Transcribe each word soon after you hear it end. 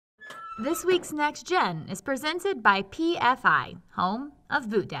This week's Next Gen is presented by PFI, home of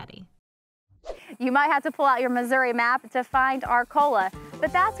Boot Daddy. You might have to pull out your Missouri map to find Arcola,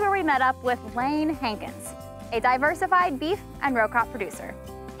 but that's where we met up with Lane Hankins, a diversified beef and row crop producer.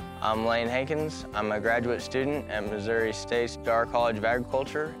 I'm Lane Hankins. I'm a graduate student at Missouri State's Darr College of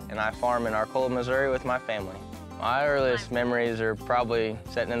Agriculture, and I farm in Arcola, Missouri with my family. My earliest memories are probably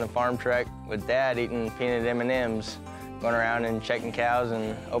sitting in the farm truck with Dad eating peanut M&Ms, going around and checking cows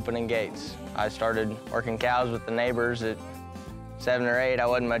and opening gates. I started working cows with the neighbors at 7 or 8. I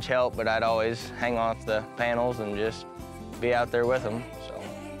wasn't much help, but I'd always hang off the panels and just be out there with them.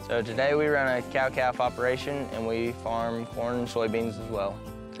 So today we run a cow-calf operation, and we farm corn and soybeans as well.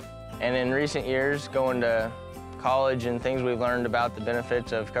 And in recent years, going to college and things, we've learned about the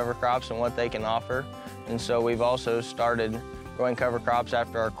benefits of cover crops and what they can offer. And so we've also started growing cover crops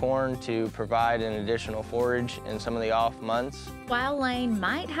after our corn to provide an additional forage in some of the off months. While Lane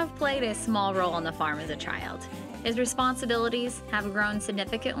might have played a small role on the farm as a child, his responsibilities have grown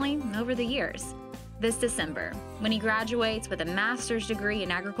significantly over the years. This December, when he graduates with a master's degree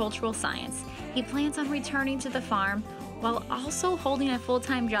in agricultural science, he plans on returning to the farm while also holding a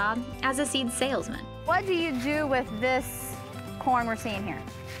full-time job as a seed salesman. What do you do with this corn we're seeing here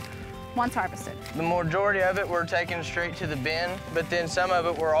once harvested? The majority of it we're taking straight to the bin, but then some of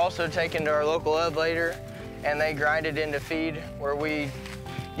it we're also taking to our local elevator, and they grind it into feed where we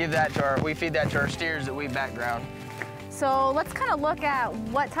feed that to our steers that we background. So let's kind of look at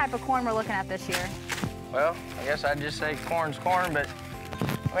what type of corn we're looking at this year. Well, I guess I'd just say corn's corn, but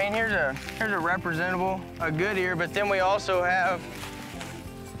I mean, here's a representable, a good ear, but then we also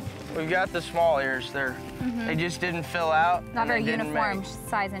we've got the small ears there. They just didn't fill out. Not very uniform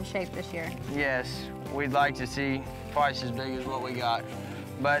size and shape this year. Yes, we'd like to see twice as big as what we got.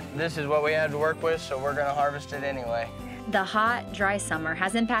 But this is what we had to work with, so we're gonna harvest it anyway. The hot, dry summer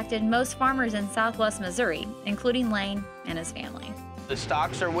has impacted most farmers in southwest Missouri, including Lane and his family. The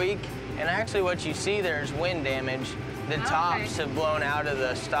stalks are weak, and actually what you see there is wind damage. The tops have blown out of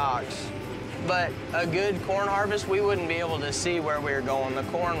the stalks. But a good corn harvest, we wouldn't be able to see where we were going. The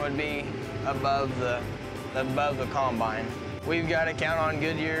corn would be above the combine. We've got to count on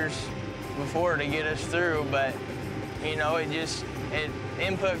good years before to get us through, but you know,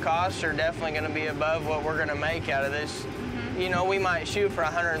 input costs are definitely going to be above what we're going to make out of this. You know, we might shoot for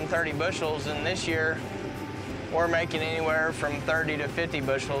 130 bushels, and this year we're making anywhere from 30 to 50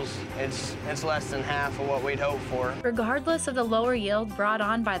 bushels. It's less than half of what we'd hoped for. Regardless of the lower yield brought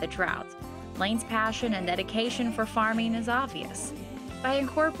on by the drought, Lane's passion and dedication for farming is obvious. By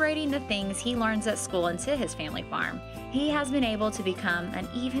incorporating the things he learns at school into his family farm, he has been able to become an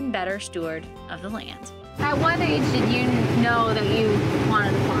even better steward of the land. At what age did you know that you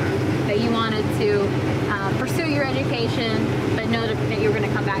wanted to farm, that you wanted to pursue your education, but know that you were going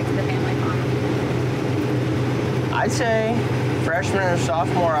to come back to the family farm? I'd say freshman or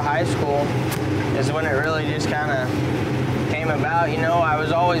sophomore of high school is when it really just kind of came about. You know, I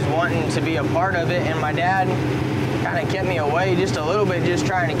was always wanting to be a part of it, and my dad kind of kept me away just a little bit, just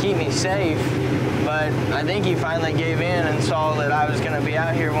trying to keep me safe. But I think he finally gave in and saw that I was going to be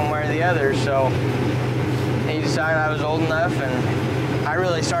out here one way or the other. So he decided I was old enough, and I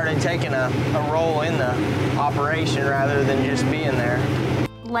really started taking a role in the operation rather than just being there.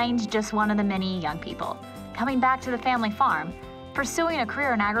 Lane's just one of the many young people coming back to the family farm, pursuing a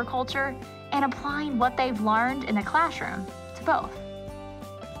career in agriculture, and applying what they've learned in the classroom to both.